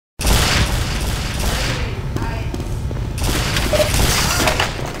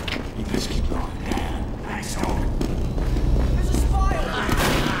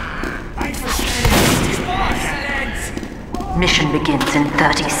begins in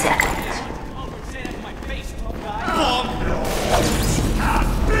 30 seconds.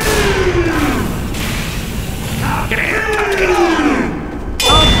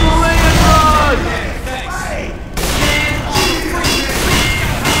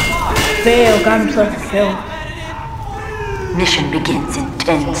 Fail, got himself a kill. Mission begins in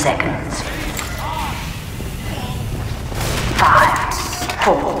 10 seconds. 5,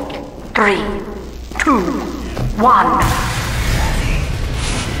 4, 3, 2, 1.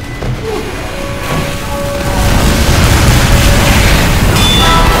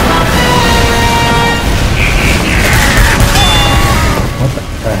 What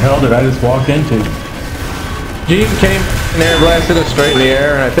the hell did I just walk into? Gene came in there, blasted us straight in the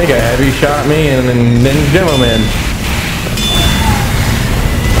air, and I think a heavy shot me, and then gentleman.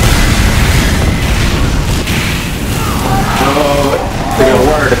 Oh, they're gonna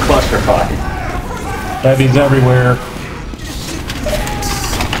water the clusterfuck. Heavies everywhere.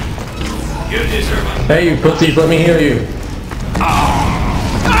 Hey, you pussies, let me heal you.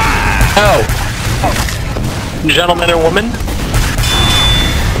 Oh! Gentleman or woman?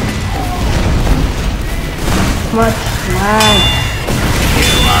 Much lag.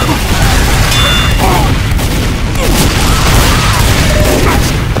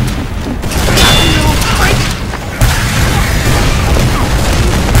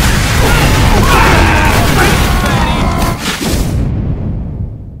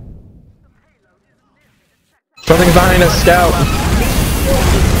 Something behind us, Scout.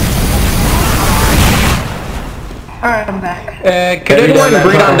 Alright, I'm back. Could anyone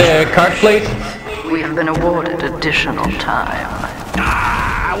read on the card, please? We've been awarded additional time.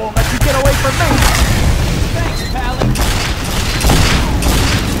 I won't let you get away from me! Thanks, pal.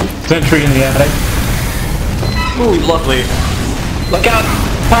 Sentry in the attic. Ooh, lovely. Look out!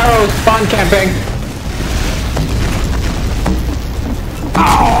 Pyro spawn camping!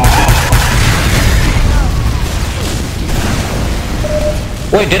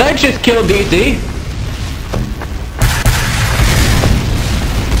 Wait, did I just kill DZ?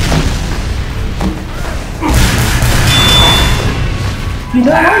 You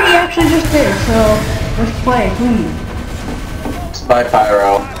know what? He actually just did, so let's play, please. Spy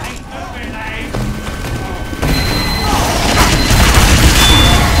Pyro.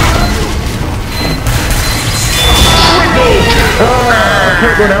 I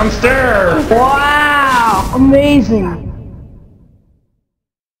can't go downstairs! Wow! Amazing!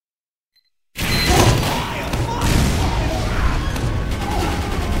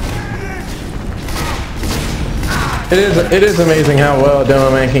 It is amazing how well a demo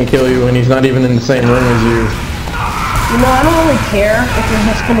man can kill you when he's not even in the same room as you. You know, I don't really care if you're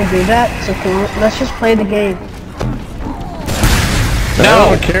just gonna do that, so let's just play the game. No!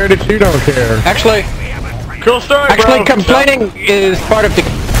 I don't care that you don't care. Actually, Cool story, actually, bro. complaining is part of the...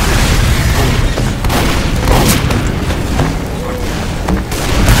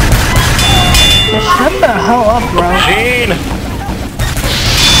 Just shut the hell up, bro. Gene!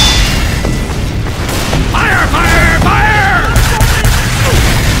 Fire! Fire! Fire!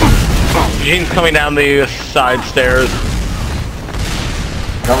 Gene's coming down the side stairs.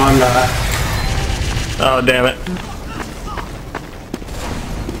 No, I'm not. Oh, damn it.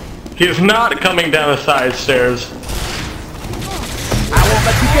 He's not coming down the side stairs. I won't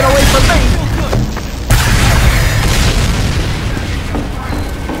let you get away from me!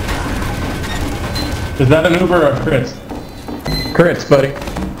 Is that an Uber or a Crits? Crits, buddy.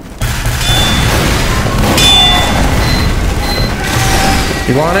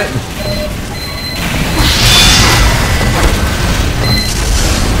 You want it?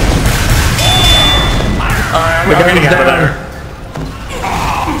 Alright, I'm getting out of there.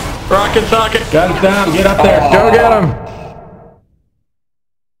 Rocket socket. Guns down, get up there. Go get him.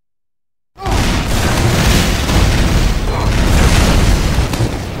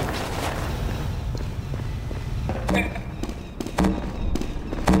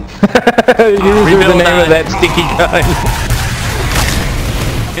 Use the name of that sticky gun.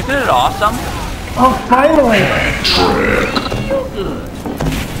 Isn't it awesome? Oh, finally!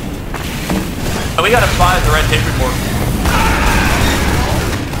 Oh, we got a spy at the red tape recorder.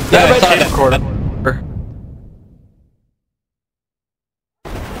 Yeah, red tape recorder.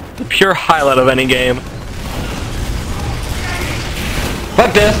 The pure highlight of any game.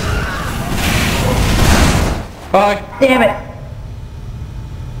 Fuck this. Bye. Damn it!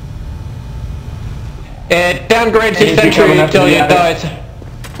 It downgrades his sentry until he dies.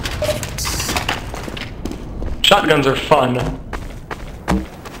 Shotguns are fun.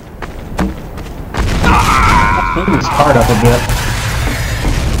 Moving this card up a bit.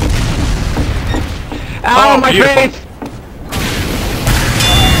 Ow, my face!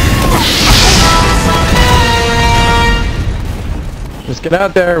 get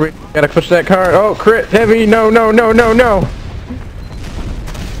out there. We gotta push that car. Oh, crit, heavy. No, no, no, no, no.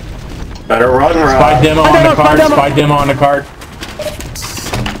 Better run, Rob. Spy demo on the cart. Spy demo on the cart.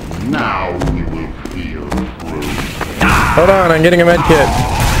 Now you will feel Hold on, I'm getting a med kit.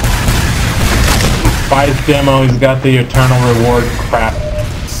 Spy's demo. He's got the eternal reward crap.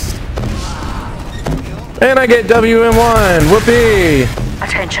 And I get WM1. Whoopee.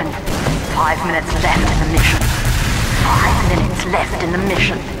 Attention. 5 minutes left in the mission. 5 minutes left in the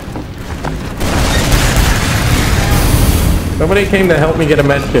mission. Somebody came to help me get a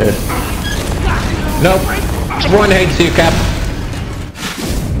med kit. Nope. Everyone hates you, Cap.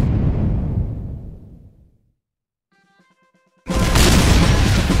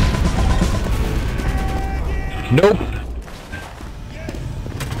 Nope.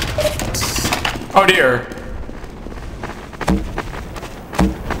 Oh dear.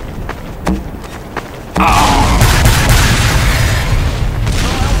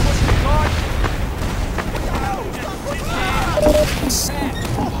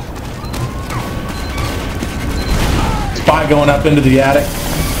 Spy going up into the attic.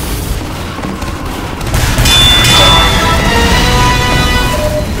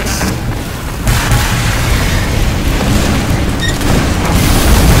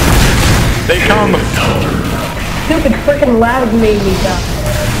 They come. Stupid freaking lag made me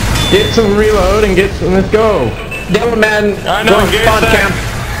die. Get some reload and get some. Let's go. Devil man, I know. going spawn camp.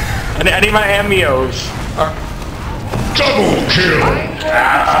 I need my amnios. double kill.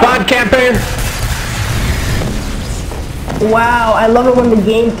 Spawn camping. Wow, I love it when the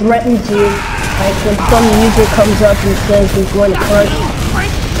game threatens you. Like when some user comes up and says he's going to crush you.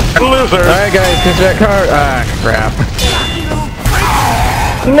 Loser. Alright guys, get that car. Ah, crap.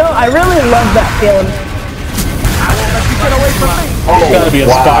 You know, I really love that feeling. Get away from me! There's gotta be a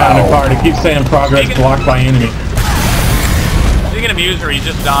spy on the car to keep saying progress blocked by enemy. Speaking of user, he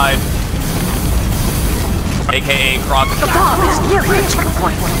just died. AKA Croc. The bomb is nearing its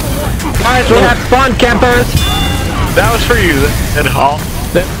checkpoint. Guys, we have spawn campers. That was for you, and Hall.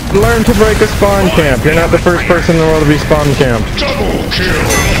 Learn to break a spawn camp. You're not the first person in the world to be spawn camped. Double kill.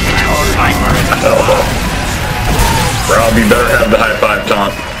 Rob, you better have the high five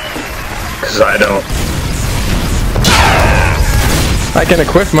taunt. Cause I don't. I can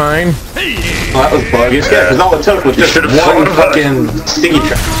equip mine. Well, that was bogus. Yeah, because all it took was just one fucking sticky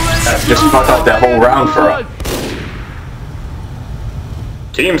trap. That just fucked up that whole round for us.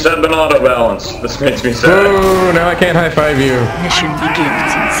 Teams have been auto-balanced. This makes me sad. Ooh, now I can't high-five you. Mission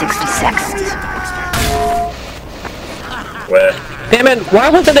begins in 60 seconds. Where? Damn it, why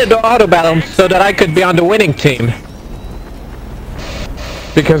wasn't it auto battle so that I could be on the winning team?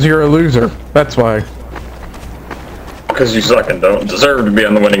 Because you're a loser. That's why. Because you suck and don't deserve to be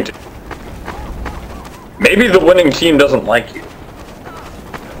on the winning team. Maybe the winning team doesn't like you.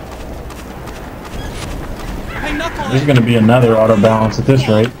 There's gonna be another auto balance at this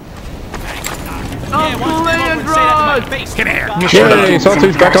rate. Come here. Yay,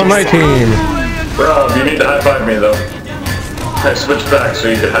 Sawtooth's back on my team. Rob, you need to high-five me though. I switched back so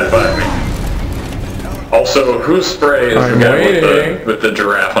you could high-five me. Also, whose spray is the guy with the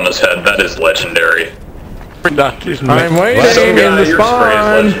giraffe on his head? That is legendary. I'm waiting Some in guy, the your spray is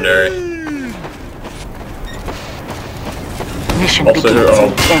spawn. legendary. Mission Also, begins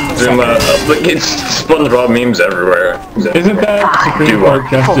in 10 seconds. like it's SpongeBob memes everywhere. Isn't that Supreme Court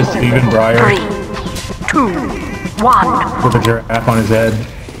Justice Stephen Breyer 3, 2, 1. with a giraffe on his head?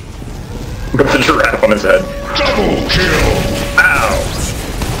 With the giraffe on his head. Double kill. Ow!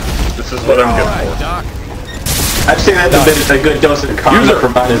 This is what I'm good for. Doc. I've seen that a good dose of karma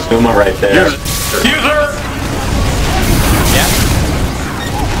from Monezuma right there. User! Yeah?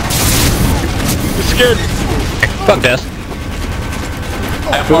 You scared? Fuck this.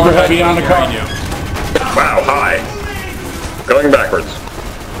 Super heavy on the car. Wow, hi. Going backwards.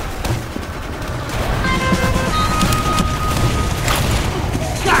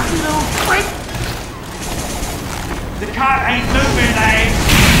 The car ain't moving, lad.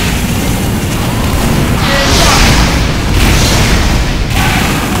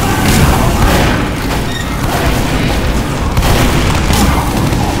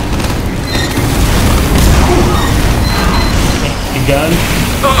 Gun.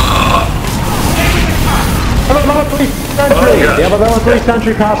 Level 3 Sentry! Yeah, but level 3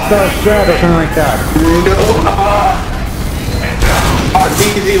 Sentry costs strat or something like that. No. Oh,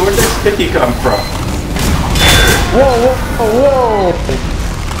 DZ, where'd this 50 come from? Whoa, whoa, whoa!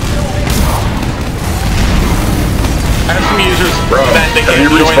 I have some users Bro, that they have can you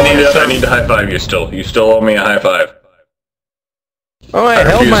join respawned the yet? I need to high-five you still. You still owe me a high-five. Oh, I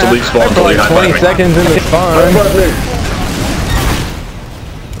held refuse my to leave spawn for until like you 20 high-five me. seconds in the spawn.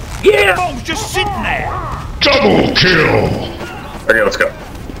 later. Devil's just sitting there. Double kill. Okay, let's go.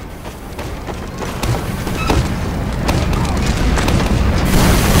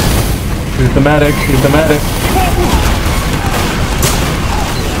 Shoot the medic, shoot the medic.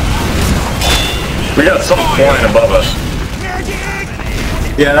 We got something flying above us.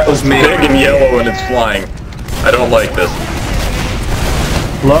 Yeah, that was me. Big and yellow and it's flying. I don't like this.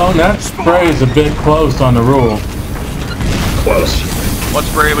 Lone, that spray is a bit close on the rule. Close. What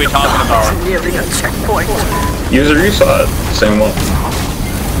spray are we talking about? Nearly a checkpoint. User, you saw it. Same one.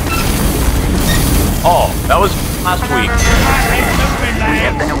 Oh, that was last week. We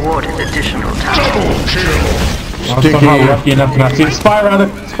have been awarded additional time. Double kill. I'm somehow lucky enough to not see it. Spy around the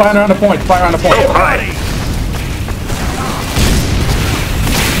point, spy around the point. Oh, hi.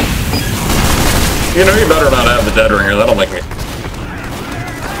 You know, you better not have the dead ringer. That'll make me...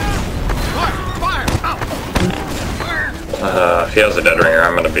 if he has a dead ringer,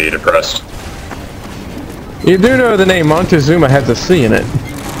 I'm gonna be depressed. You do know the name Montezuma has a C in it.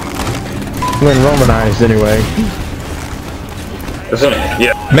 When romanized, anyway. Isn't it?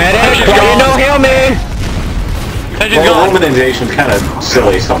 Yeah. Medic, why you no heal me? Well, the romanization's kind of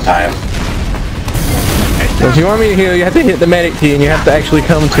silly sometimes. If you want me to heal, you have to hit the medic key and you have to actually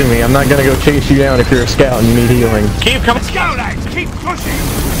come to me. I'm not gonna go chase you down if you're a scout and you need healing. Keep coming. Let's go, lads. Keep pushing.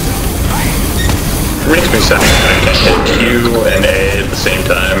 It makes me sad I can't hit Q and A at the same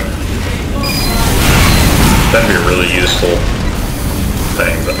time. That'd be a really useful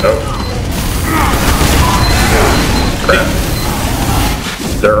thing, but oh. Crap.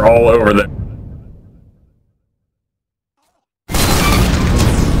 They're all over there.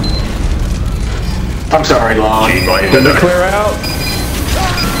 I'm sorry, Lon. Did we clear out?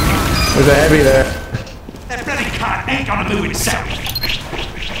 There's a heavy there. That bloody car ain't gonna move itself.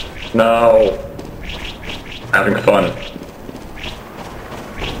 No. Having fun.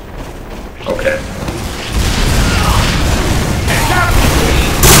 Okay.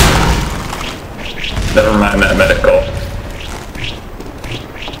 Never mind that medical.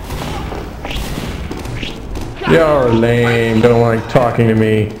 You're lame. Don't like talking to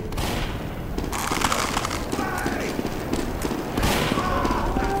me.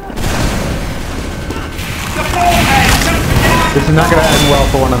 This is not going to end well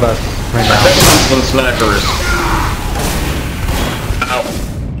for one of us right now. Some snackers. Ow.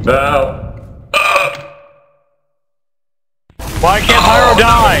 Ow. Why can't Pyro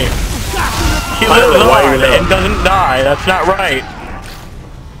die? He lives on and doesn't die. That's not right.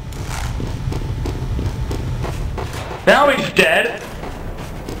 Now he's dead.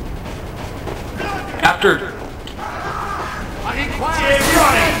 After...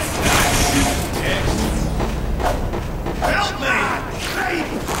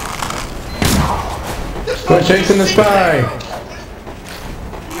 Quit chasing the spy!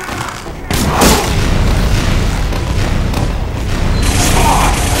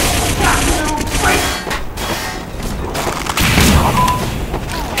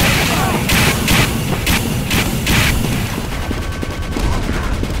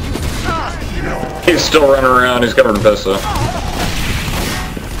 He's still running around, he's covered in pistol.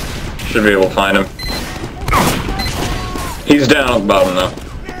 Should be able to find him. He's down at the bottom though.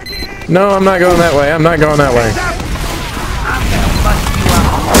 No, I'm not going that way. I'm not going that way.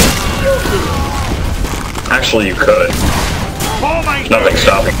 Actually, you could. Nothing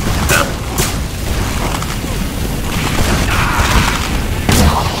stopping now.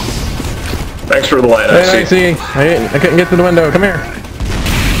 Thanks for the light. Hey, I see. I couldn't get to the window. Come here.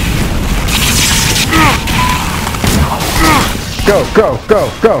 Go, go, go,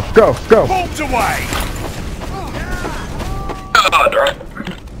 go, go, go. Bombs away. Oh, darn.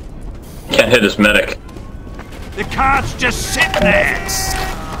 Can't hit his medic. The car's just sitting there.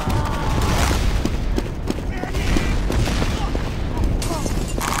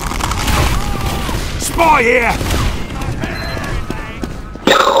 Spy here.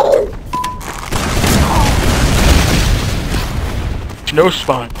 No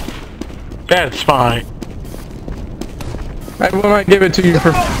spy. Bad spy. I might give it to you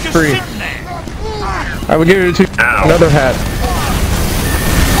for free. I would give it to you. Ow. Another hat.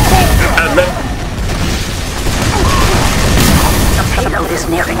 The payload is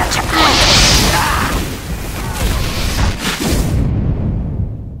nearing a checkpoint.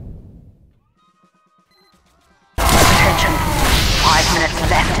 Attention. 5 minutes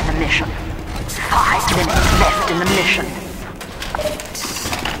left in the mission. 5 minutes left in the mission.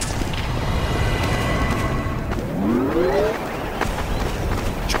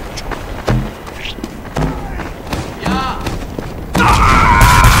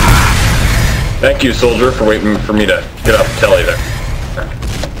 Thank you, soldier, for waiting for me to get off the telly there.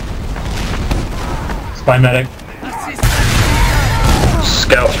 by medic.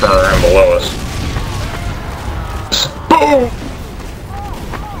 Scouts from around below us. Boom!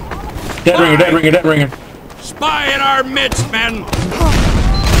 Dead ringer, dead ringer, dead ringer. Spy in our midst, men!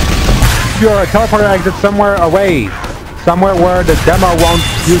 You're a teleporter exit somewhere away. Somewhere where the demo won't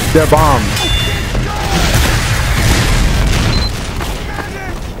use their bombs.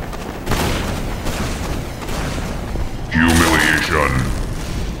 Humiliation.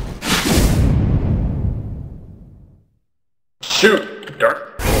 Shoot!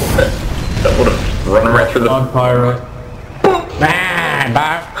 Dark. That would have run right through the... Dog pyro. Man,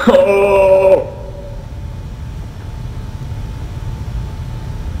 back. Oh!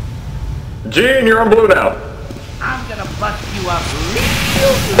 Gene, you're on blue now. I'm gonna bust you up.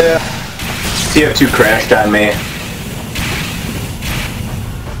 TF2 crashed on me.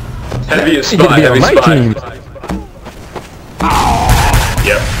 Heavy is You get to spy, be on heavy my spy. team.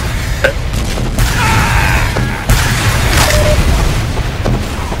 Yep.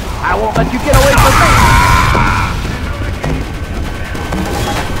 I won't let you get away from me.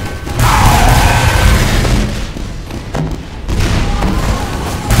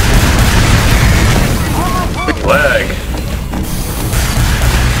 Lag.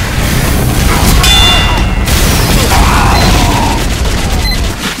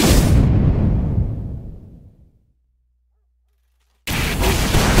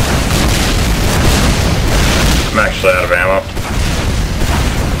 I'm actually out of ammo.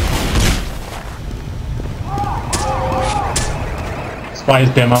 Spy's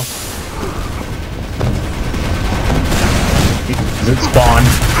demo. Is it spawn?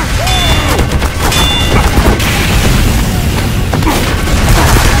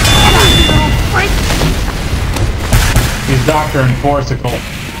 He's Doctor and Forcicle.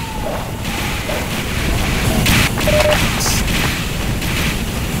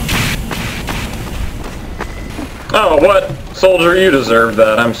 Oh, what? Soldier, you deserved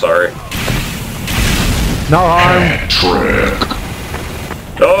that. I'm sorry. No harm. Trick.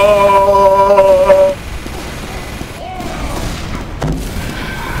 Oh!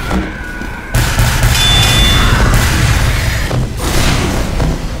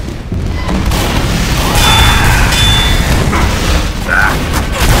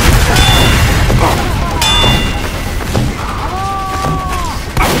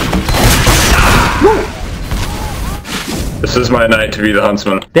 This is my night to be the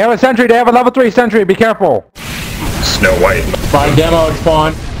huntsman. They have a sentry. They have a level 3 sentry. Be careful. Snow White. Spy demo at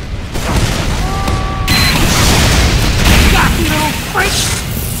spawn.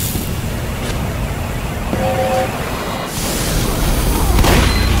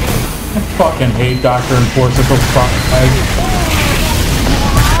 I fucking hate Doctor and Forcicle spy.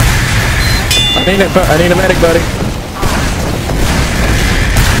 I need a medic, buddy.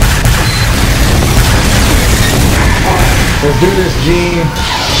 Let's do this, Gene.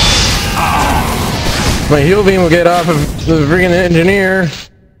 My heal beam will get off of the freaking engineer.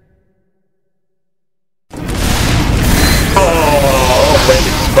 Oh,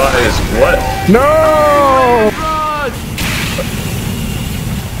 Lady Spies, what? No!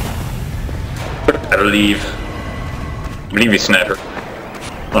 I believe he's sniper.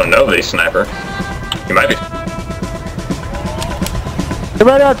 Oh no, he's sniper. He might be. Get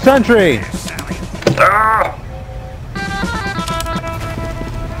ready out sentry. Ah!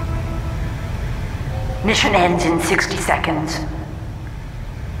 Mission ends in 60 seconds.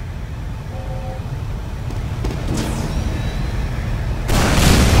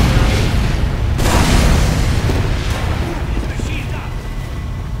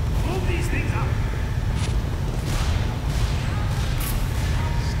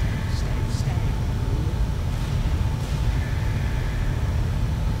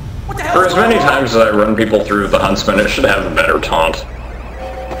 For as many times as I run people through the Huntsman, it should have a better taunt.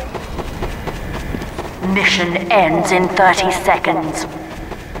 Mission ends in 30 seconds.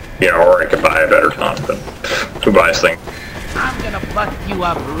 Yeah, or I could buy a better taunt, but who buys things? I'm gonna bust you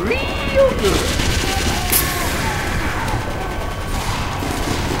up real good.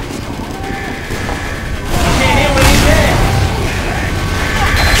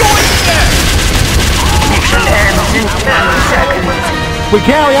 Mission ends in 10 seconds. We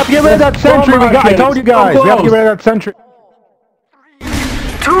can't. We have to get rid of that sentry. I told you guys. We have to get rid of that sentry.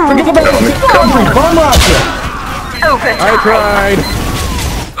 Forget about the sentry. Bomb rush it. Overtime. I tried.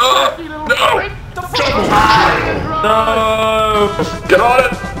 No! No! Get on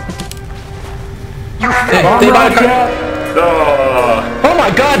it! They got Oh, oh my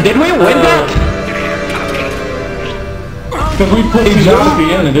god, did we win that? Because we put the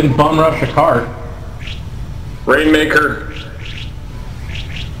zombie in and didn't bum rush a cart. Rainmaker.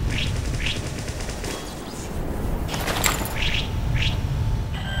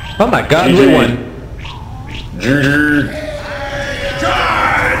 Oh my god, blue one. GG.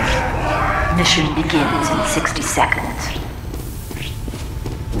 Mission begins in 60 seconds.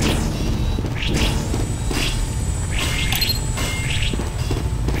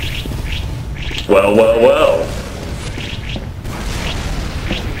 Well, well, well.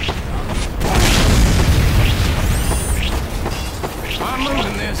 I'm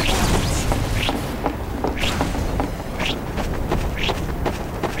losing this.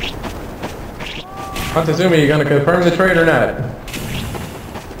 Montezuma, you gonna confirm the trade or not?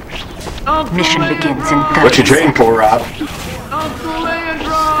 Mission begins in 30 What you trading for, Rob? Uncle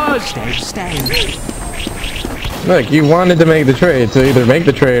Andros! Stay. Look, you wanted to make the trade, so either make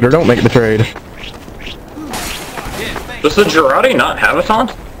the trade or don't make the trade. Does the Girardi not have a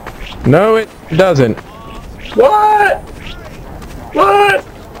taunt? No, it doesn't. What? What?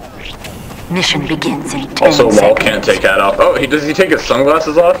 Mission begins in 10 Also, Lol seconds. can't take that off. Oh, does he take his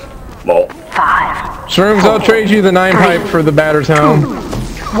sunglasses off? Lol. 5. Shrooms, I'll trade you the 9 pipe for the batter's helm.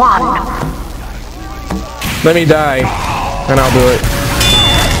 1. Let me die, and I'll do it.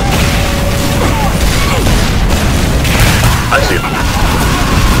 I see.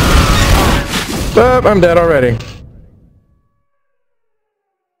 Oh, I'm dead already.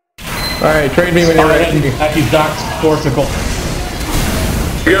 Alright, trade me when you're ready. He's Doc's Corsical.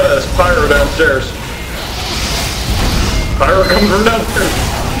 We got this pyro downstairs. Pyro coming from downstairs.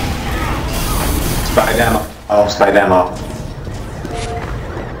 Spy demo. Oh, spy demo.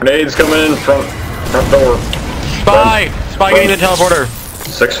 Grenades coming in front door. Spy! Spy getting the teleporter.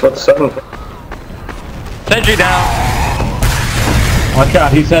 6'7". Sentry down. Watch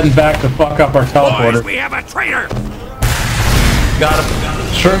out, he's heading back to fuck up our teleporter. Boys, we have a traitor! Got him.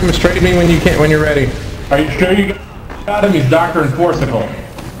 Shrooms, trade me when you can, when you're ready. Are you sure you got him? He's Doctor in Corsical.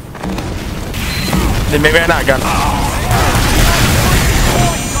 Then maybe I not got him.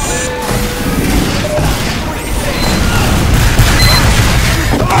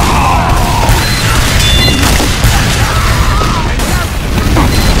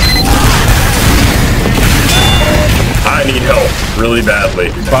 I need help really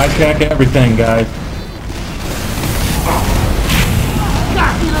badly. Spy check everything, guys.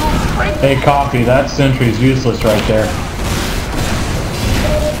 Hey, Coffee, that sentry's useless right there.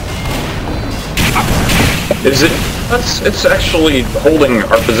 Is it? It's actually holding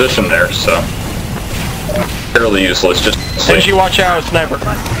our position there, so fairly useless. Just Sentry, watch out, sniper.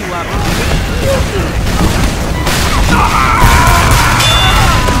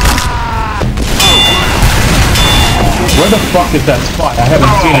 Where the fuck is that spy? I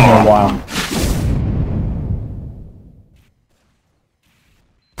haven't seen him in a while.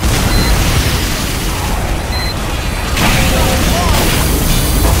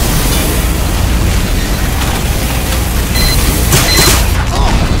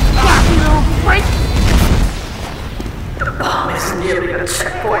 Bomb is nearly at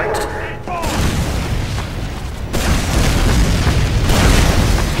checkpoint.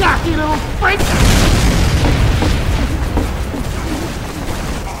 Cocky little freak!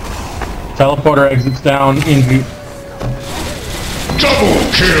 Teleporter exits down into... Double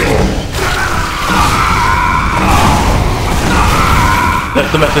kill!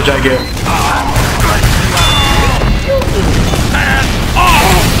 That's the message I get.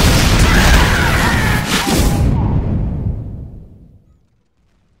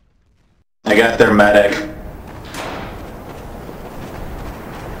 I got their medic.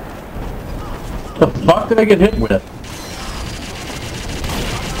 What the fuck did I get hit with?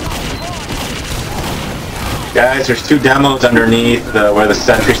 Guys, there's 2 demos underneath where the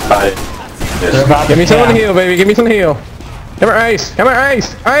sentry spot is. Give me some heal, baby. Give me some heal. Come here, Ice. Come here,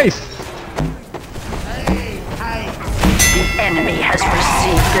 Ice. Ice. The enemy has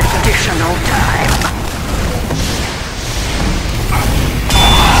received additional time.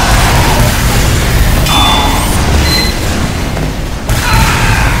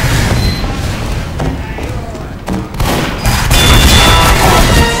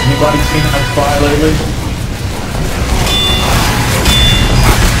 Anybody seen that spy lately?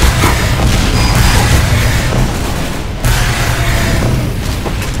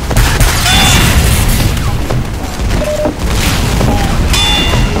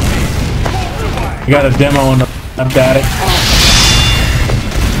 You got a demo in the attic.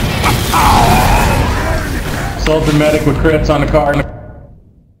 Soldier medic with crits on the car.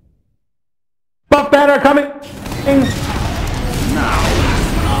 Buff banner coming!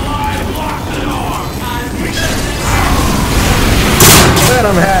 Let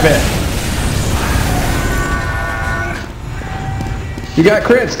him have it. You got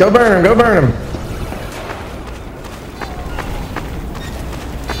crits. Go burn him. Go burn him.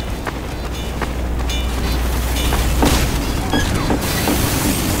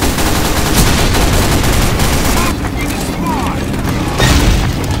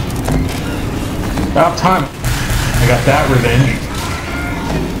 About time. I got that revenge.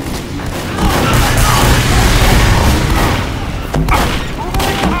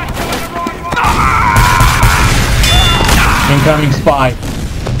 Incoming spy.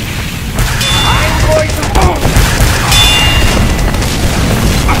 I'm going to boom!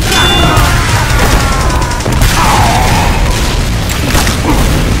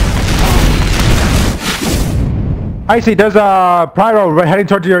 I see, there's a Pyro heading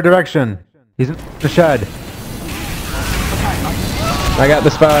towards your direction. He's in the shed. I got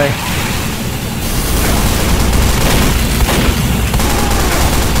the spy.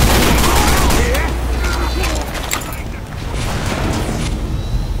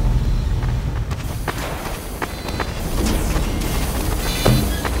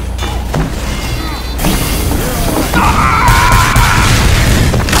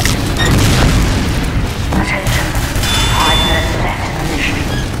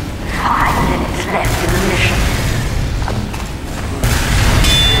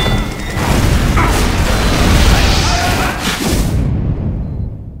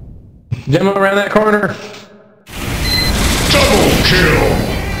 Demo around that corner. Double kill.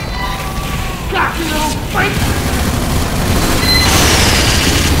 Got you, little freak!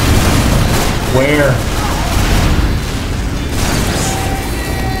 Where?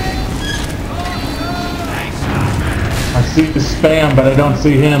 I see the spam, but I don't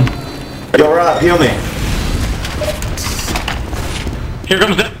see him. Yo, Rob, heal me. Here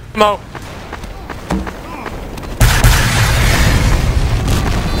comes the demo.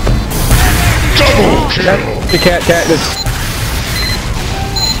 Double kill. The cat cactus.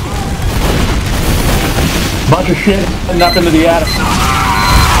 Bunch of shit and up into the attic.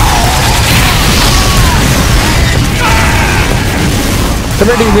 Come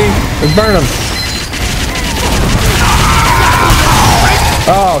here, DZ. Let's burn them.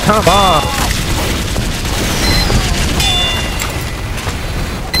 Oh, come on.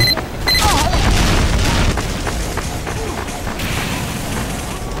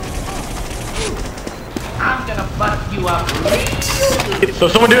 I'm gonna fuck you up. So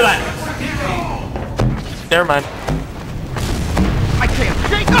someone do that. Never mind. I can't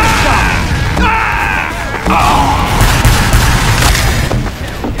shake this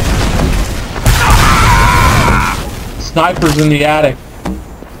Snipers in the attic.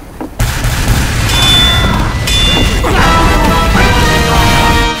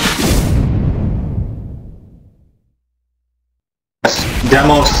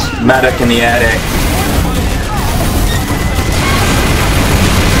 Demos medic in the attic.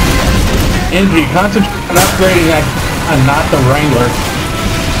 NG, concentrate on upgrading that and not the Wrangler.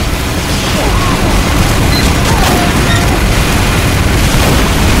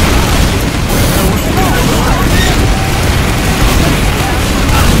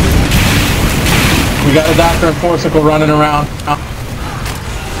 We got a Doctor and Forcicle running around.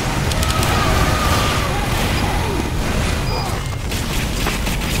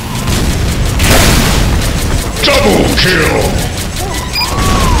 Double kill.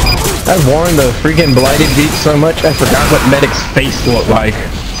 I've worn the freaking Blighted Beat so much I forgot what Medic's face looked like.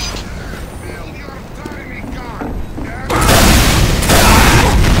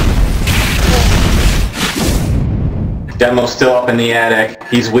 Demo's still up in the attic.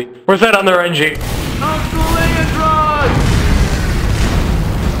 He's weak. Where's that on their NG? Uncle Leandros!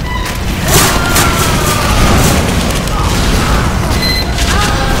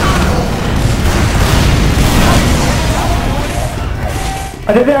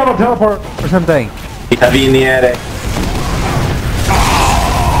 I think they have a teleport or something. Heavy in the attic.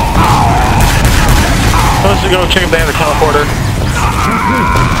 Let's go check if they have a teleporter.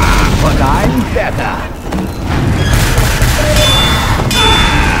 But I'm better.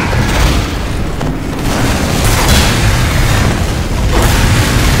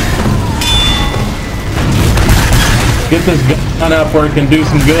 Get this gun up where it can do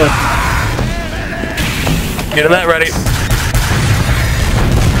some good. Get him that ready.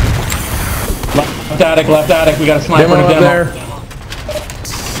 Left attic, we got a sniper Demo up there.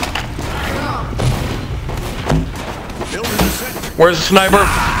 Where's the sniper?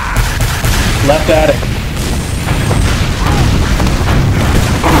 Left attic.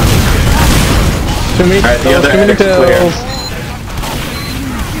 Too many Alright, the kills, other too many attic's clear. kills.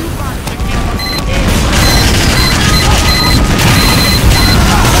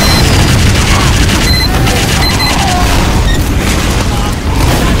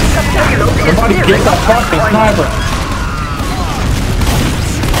 Somebody get the fucking sniper!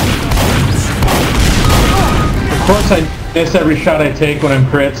 Of course I miss every shot I take when I'm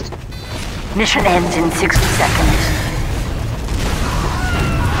crits. Mission ends in 60 seconds.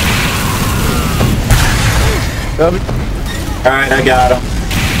 Alright, I got him.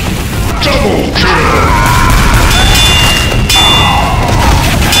 Double kill.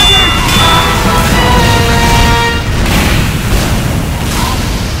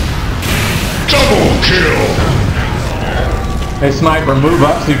 Double kill. Hey, sniper, move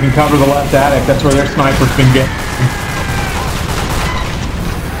up so you can cover the left attic. That's where their sniper's been getting.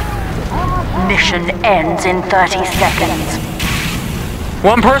 Mission ends in 30 seconds.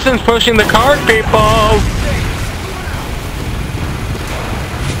 One person's pushing the cart, people!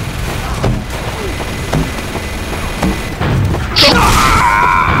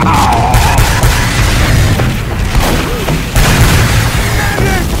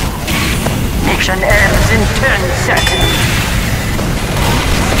 Mission ends in 10 seconds.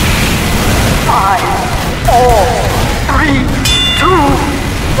 5, 4, 3, 2,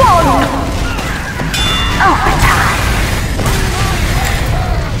 1. Overtime.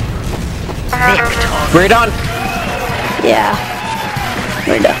 Victor. We're done. Yeah.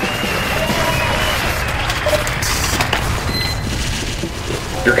 We're done.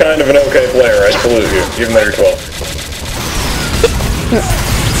 You're kind of an okay player, I salute you, even though you're 12.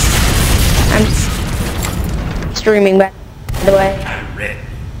 I'm streaming, by the way.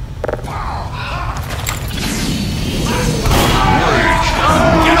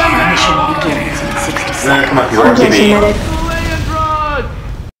 Mission begins in 60 seconds. Come on, you are TV.